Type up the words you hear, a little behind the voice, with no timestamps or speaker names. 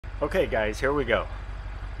Okay guys, here we go.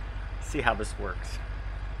 See how this works.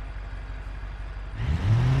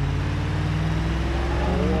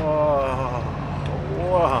 Whoa.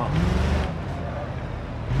 Whoa.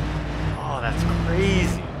 Oh, that's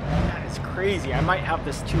crazy. That is crazy. I might have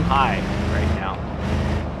this too high right now.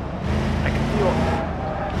 I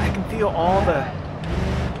can feel all the...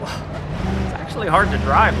 It's actually hard to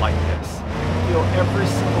drive like this. I can feel every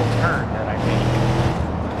single turn that I make.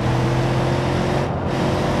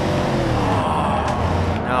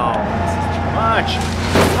 No, this is too much.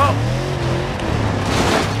 Oh!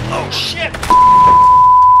 Oh shit!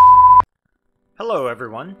 Hello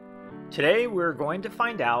everyone. Today we're going to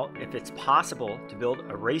find out if it's possible to build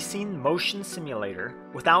a racing motion simulator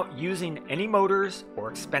without using any motors or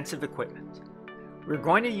expensive equipment. We're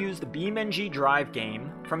going to use the BeamNG Drive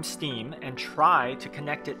game from Steam and try to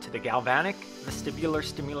connect it to the Galvanic Vestibular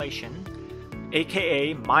Stimulation,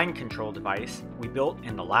 aka mind control device we built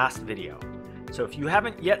in the last video. So if you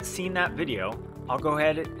haven't yet seen that video, I'll go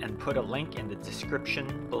ahead and put a link in the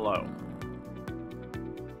description below.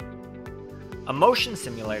 A motion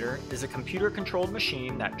simulator is a computer-controlled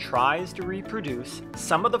machine that tries to reproduce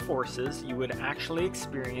some of the forces you would actually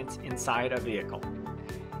experience inside a vehicle.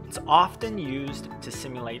 It's often used to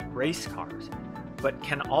simulate race cars, but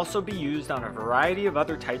can also be used on a variety of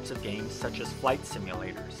other types of games such as flight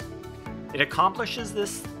simulators. It accomplishes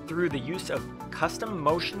this through the use of custom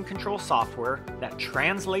motion control software that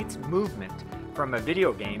translates movement from a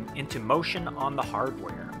video game into motion on the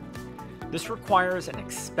hardware. This requires an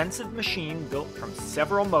expensive machine built from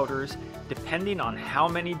several motors depending on how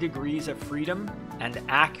many degrees of freedom and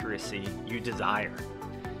accuracy you desire.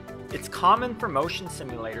 It's common for motion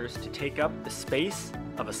simulators to take up the space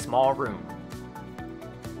of a small room.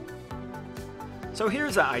 So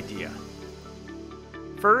here's the idea.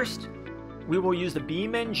 First, we will use the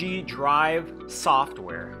BeamNG Drive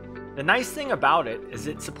software. The nice thing about it is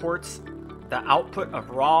it supports the output of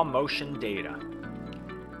raw motion data.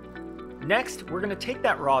 Next, we're going to take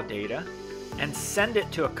that raw data and send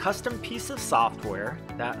it to a custom piece of software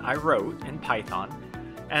that I wrote in Python,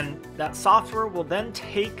 and that software will then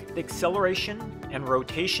take the acceleration and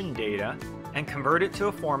rotation data and convert it to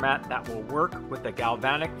a format that will work with the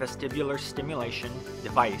Galvanic Vestibular Stimulation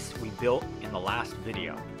device we built in the last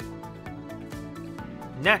video.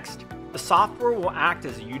 Next, the software will act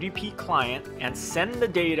as a UDP client and send the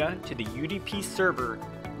data to the UDP server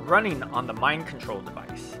running on the mind control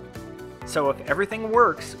device. So if everything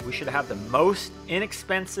works, we should have the most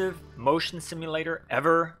inexpensive motion simulator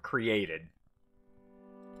ever created.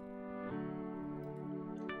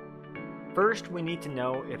 First, we need to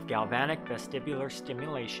know if Galvanic Vestibular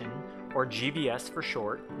Stimulation, or GVS for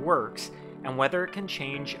short, works and whether it can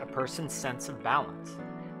change a person's sense of balance.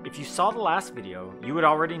 If you saw the last video, you would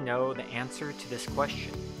already know the answer to this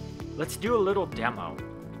question. Let's do a little demo.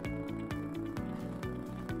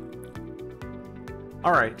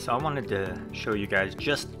 Alright, so I wanted to show you guys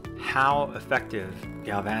just how effective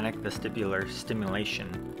Galvanic Vestibular Stimulation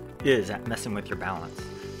is at messing with your balance.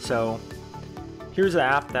 So here's the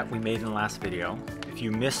app that we made in the last video. If you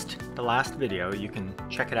missed the last video, you can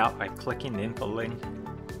check it out by clicking the info link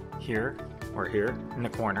here or here in the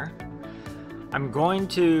corner. I'm going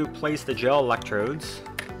to place the gel electrodes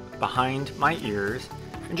behind my ears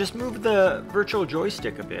and just move the virtual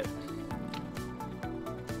joystick a bit.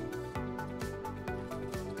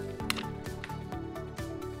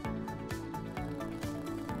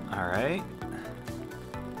 Alright,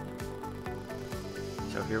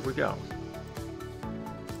 so here we go.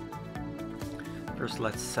 First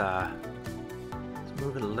let's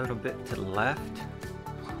move it a little bit to the left.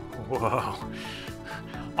 Whoa,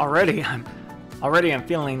 already I'm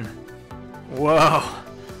feeling, whoa.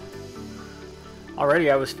 Already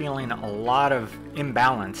I was feeling a lot of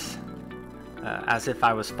imbalance, as if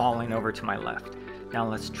I was falling over to my left. Now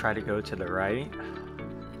let's try to go to the right.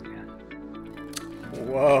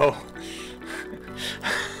 Whoa.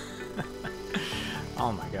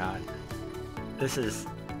 Oh my god. This is,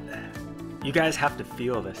 you guys have to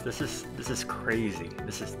feel this. This is crazy.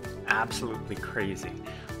 This is absolutely crazy.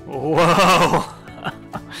 Whoa.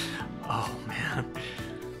 Oh man.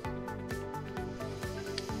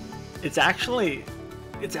 It's actually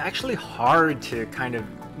hard to kind of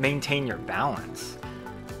maintain your balance.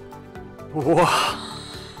 Whoa.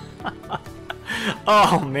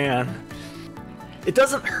 Oh man. It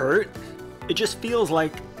doesn't hurt. It just feels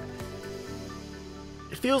like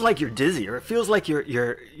you're dizzy, or it feels like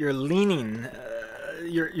you're leaning,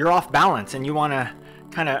 you're off balance, and you want to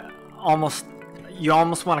kind of almost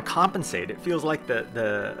want to compensate. It feels like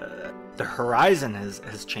the the horizon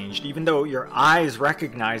has changed. Even though your eyes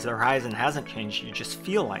recognize the horizon hasn't changed, you just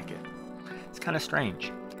feel like it. It's kind of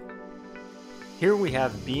strange. Here we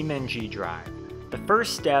have BeamNG Drive. The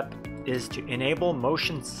first step is to enable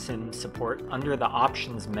motion sim support under the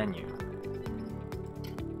options menu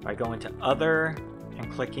by going to Other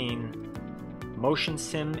and clicking Motion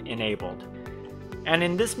Sim Enabled. And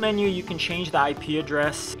in this menu you can change the IP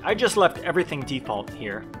address. I just left everything default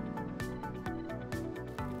here.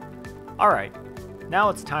 Alright, now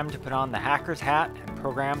it's time to put on the hacker's hat and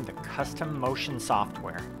program the custom motion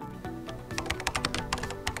software.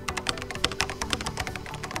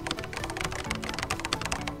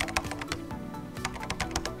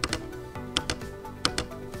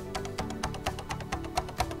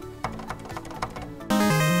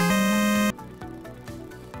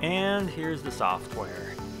 And here's the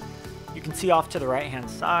software. You can see off to the right hand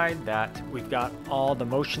side that we've got all the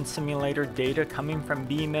motion simulator data coming from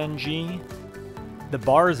BeamNG. The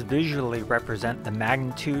bars visually represent the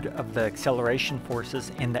magnitude of the acceleration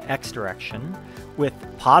forces in the x direction, with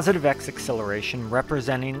positive x acceleration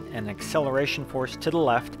representing an acceleration force to the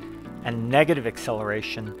left and negative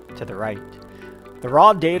acceleration to the right. The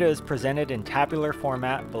raw data is presented in tabular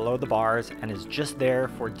format below the bars and is just there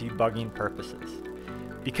for debugging purposes.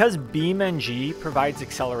 Because BeamNG provides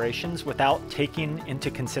accelerations without taking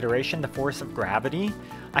into consideration the force of gravity,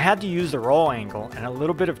 I had to use the roll angle and a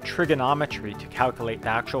little bit of trigonometry to calculate the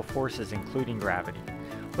actual forces including gravity.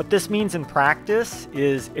 What this means in practice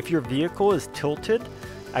is if your vehicle is tilted,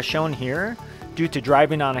 as shown here, due to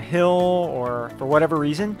driving on a hill or for whatever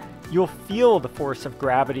reason, you'll feel the force of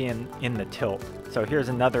gravity in the tilt. So here's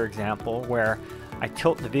another example where I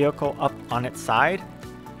tilt the vehicle up on its side,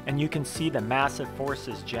 and you can see the massive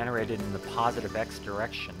forces generated in the positive x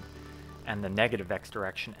direction and the negative x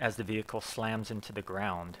direction as the vehicle slams into the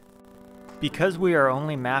ground. Because we are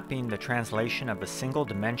only mapping the translation of a single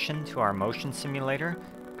dimension to our motion simulator,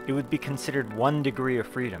 it would be considered 1 degree of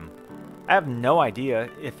freedom. I have no idea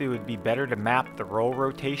if it would be better to map the roll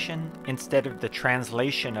rotation instead of the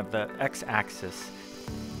translation of the x-axis.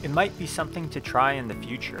 It might be something to try in the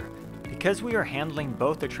future. Because we are handling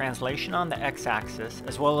both the translation on the x-axis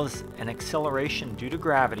as well as an acceleration due to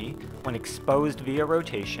gravity when exposed via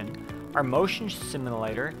rotation, our motion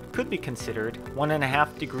simulator could be considered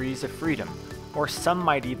 1.5 degrees of freedom, or some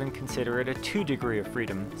might even consider it a 2 degree of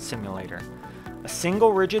freedom simulator. A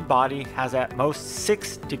single rigid body has at most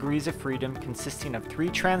 6 degrees of freedom consisting of 3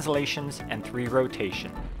 translations and 3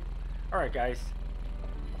 rotation. Alright guys,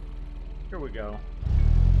 here we go.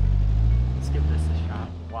 Let's give this a shot.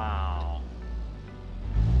 Wow.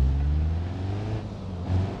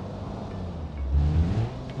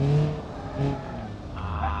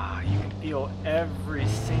 You can feel every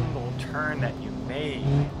single turn that you made.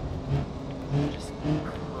 Just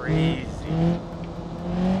crazy.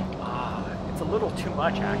 It's a little too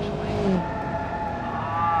much actually.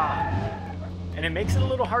 And it makes it a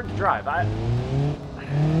little hard to drive.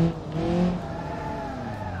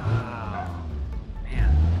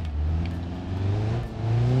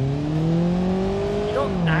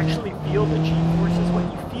 Actually feel the g-forces. What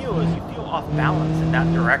you feel is you feel off balance in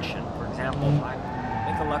that direction. For example, if I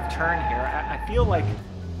make a left turn here, I feel like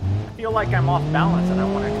I'm off balance and I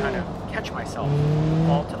want to kind of catch myself and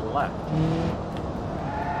fall to the left.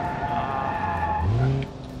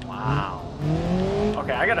 Wow.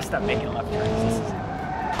 Okay, I gotta stop making left turns.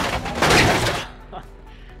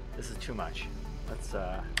 This is too much. Let's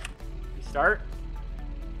restart.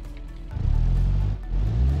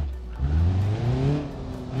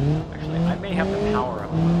 Actually, I may have the power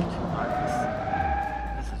up a little too high.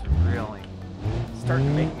 This is really starting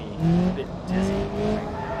to make me a bit dizzy.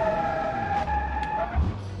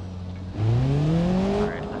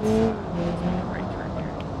 Alright, let's make a right turn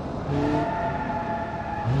here.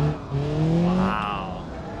 Wow.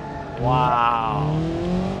 Wow.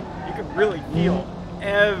 You can really feel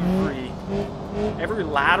every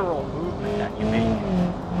lateral movement that you make.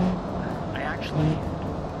 I actually...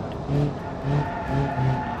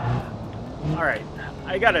 Alright,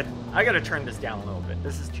 I gotta turn this down a little bit.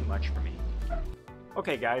 This is too much for me.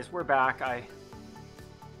 Okay guys, we're back. I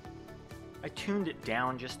tuned it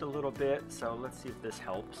down just a little bit, so let's see if this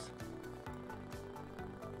helps.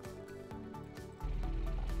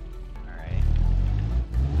 Alright.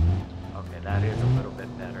 Okay, that is a little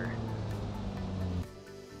bit better.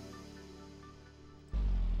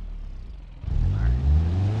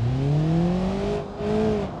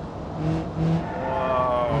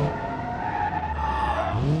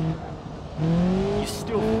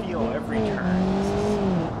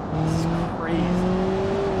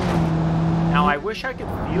 I wish I could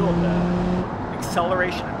feel the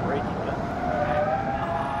acceleration and braking, but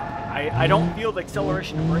I don't feel the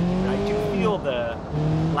acceleration of braking, but I do feel the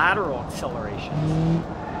lateral accelerations.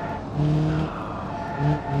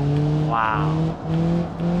 Wow.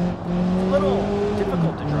 It's a little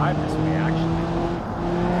difficult to drive this way, actually.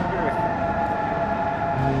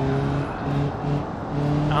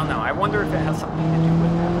 I don't know. I wonder if it has something to do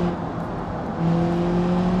with that.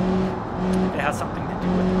 If it has something to do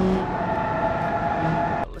with it.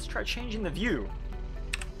 But let's try changing the view.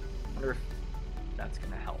 I wonder if that's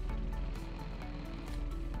going to help.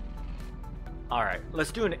 All right,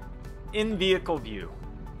 let's do an in-vehicle view.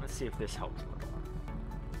 Let's see if this helps a little.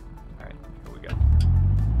 All right, here we go.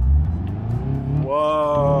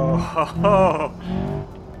 Whoa.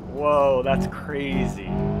 Whoa, that's crazy.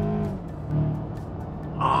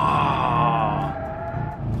 Oh,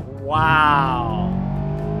 wow.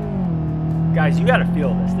 Guys, you gotta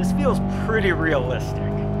feel this. This feels pretty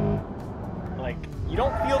realistic. Like, you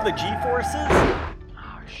don't feel the G-forces.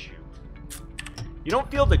 Oh, shoot. You don't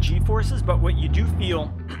feel the G-forces, but what you do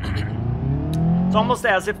feel, it's almost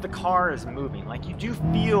as if the car is moving. Like, you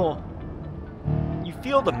feel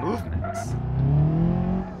the movements.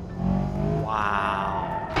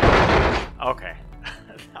 Wow. Okay,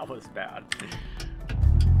 that was bad.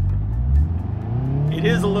 It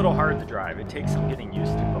is a little hard to drive. It takes some getting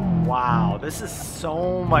used to, but wow, this is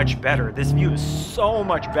so much better. This view is so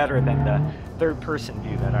much better than the third-person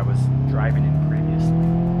view that I was driving in previously.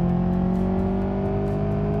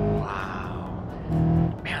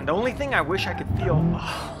 Wow. Man, the only thing I wish I could feel...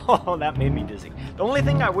 Oh, that made me dizzy. The only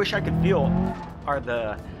thing I wish I could feel are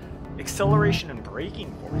the acceleration and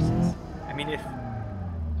braking forces. I mean, if...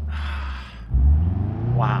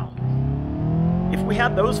 Wow. If we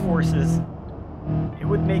had those forces, it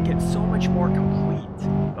would make it so much more complete.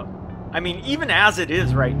 But, I mean, even as it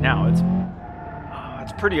is right now,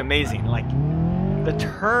 it's pretty amazing. Like, the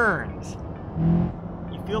turns,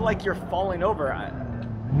 you feel like you're falling over.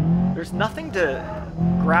 There's nothing to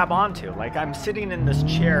grab onto. Like, I'm sitting in this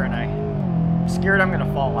chair and I'm scared I'm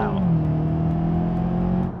gonna fall out.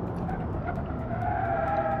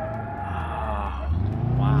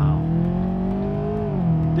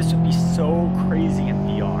 This would be so crazy in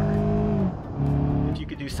VR. If you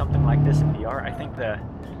could do something like this in VR, I think I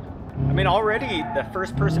mean, already the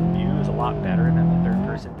first-person view is a lot better than the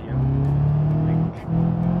third-person view.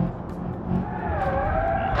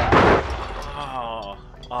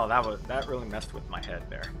 Oh, that really messed with my head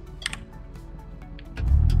there.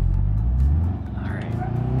 All right.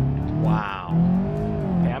 Wow.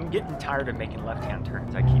 Okay, I'm getting tired of making left-hand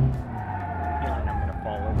turns. I keep feeling I'm gonna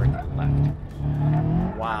fall over to the left.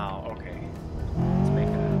 Wow, okay. Let's make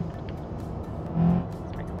a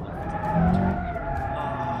left turn here.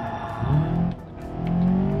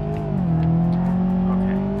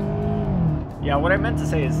 Okay. Yeah, what I meant to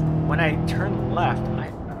say is when I turn left,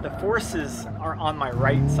 the forces are on my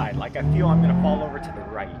right side. Like, I feel I'm gonna fall over to the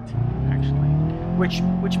right, actually. Which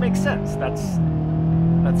makes sense. That's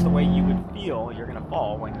the way you would feel you're gonna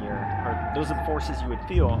fall when or those are the forces you would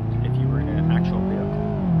feel if you were in an actual vehicle.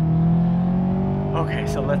 Okay,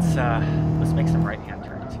 so let's make some right-hand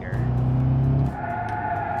turns here.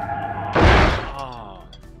 Oh,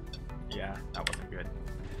 yeah, that wasn't good.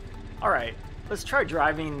 All right, let's try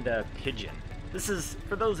driving the Pigeon. This is,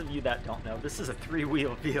 for those of you that don't know, this is a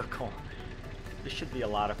 3-wheel vehicle. This should be a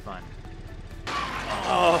lot of fun.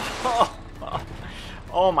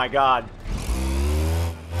 Oh my God.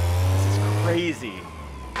 This is crazy.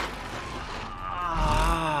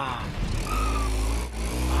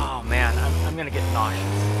 Oh man, I'm gonna get nauseous.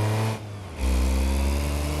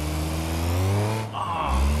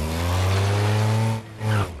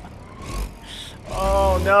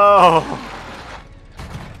 Oh no!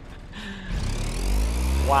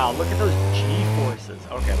 Wow, look at those G-forces.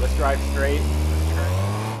 Okay, let's drive straight. Let's turn.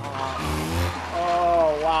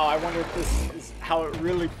 Oh wow, I wonder if this is how it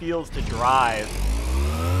really feels to drive.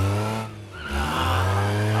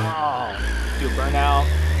 Oh, do a burnout.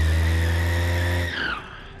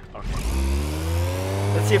 Okay.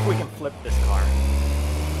 Let's see if we can flip this car.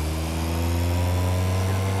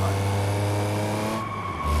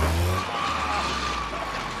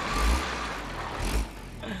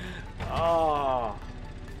 Oh.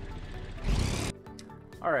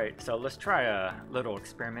 Alright, so let's try a little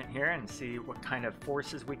experiment here and see what kind of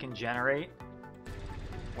forces we can generate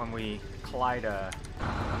when we collide a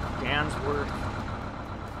Dansworth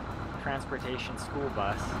transportation school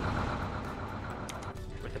bus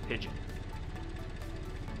with a Pigeon.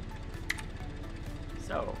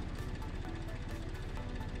 So,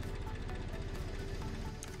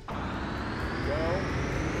 go.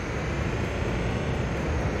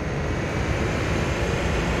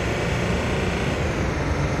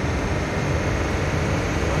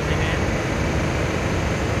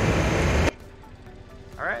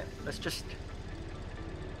 just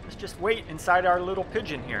wait inside our little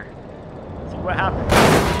pigeon here. See what happens.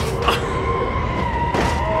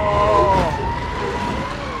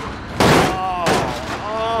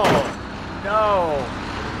 Oh no.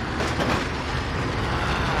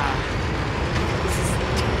 This is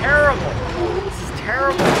terrible. This is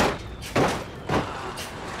terrible.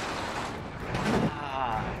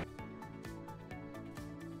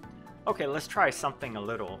 Okay, let's try something a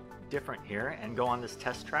little different here and go on this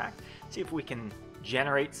test track. See if we can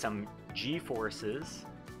generate some G-forces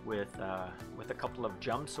with a couple of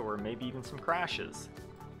jumps or maybe even some crashes.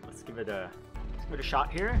 Let's give it a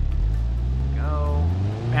shot here. Go.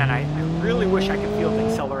 Man, I really wish I could feel the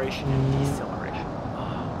acceleration and deceleration.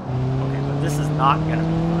 Okay, but this is not gonna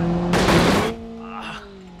be fun.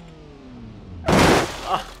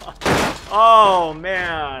 Oh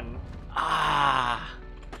man.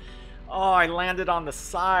 Oh, I landed on the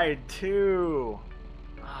side too.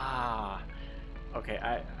 Okay,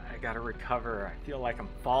 I gotta recover. I feel like I'm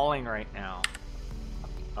falling right now.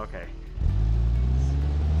 Okay.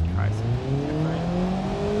 Let's try something different.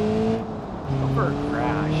 Let's go for a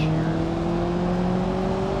crash here.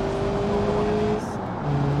 Over one of these.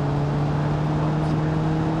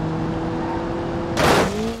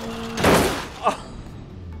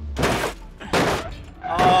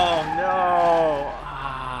 Oh no.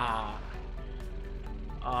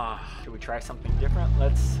 Should we try something different?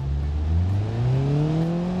 Let's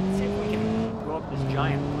see if we can go up this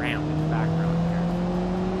giant ramp in the background here.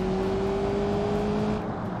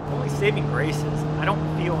 Only saving grace is I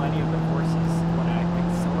don't feel any of the forces when I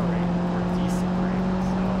accelerate or decelerate,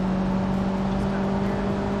 so it's kind of weird.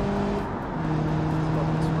 Let's go up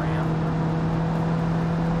this ramp.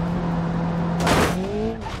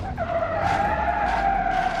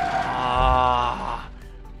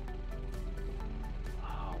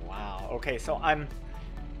 Okay, so I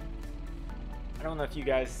don't know if you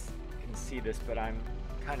guys can see this, but I'm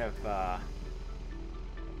kind of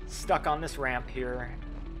stuck on this ramp here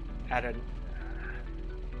at an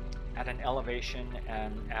elevation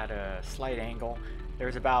and at a slight angle.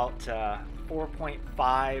 There's about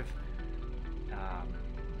 4.5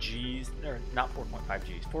 G's, or not 4.5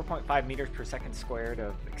 G's, 4.5 meters per second squared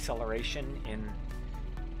of acceleration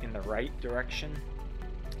in the right direction,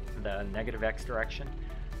 the negative X direction.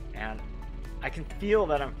 And I can feel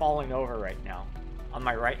that I'm falling over right now on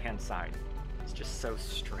my right hand side. It's just so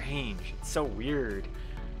strange. It's so weird.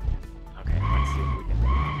 Okay, let's see if we can.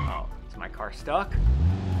 Oh, is my car stuck?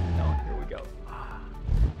 No, here we go.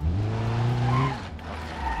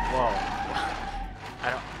 Whoa.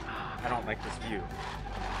 I don't like this view.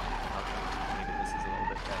 Okay, maybe this is a little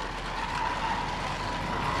bit better.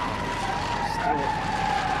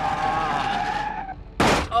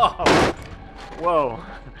 Oh, whoa.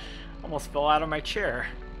 Almost fell out of my chair.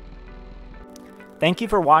 Thank you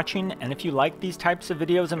for watching, and if you like these types of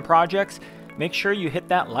videos and projects, make sure you hit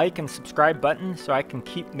that like and subscribe button so I can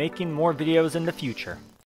keep making more videos in the future.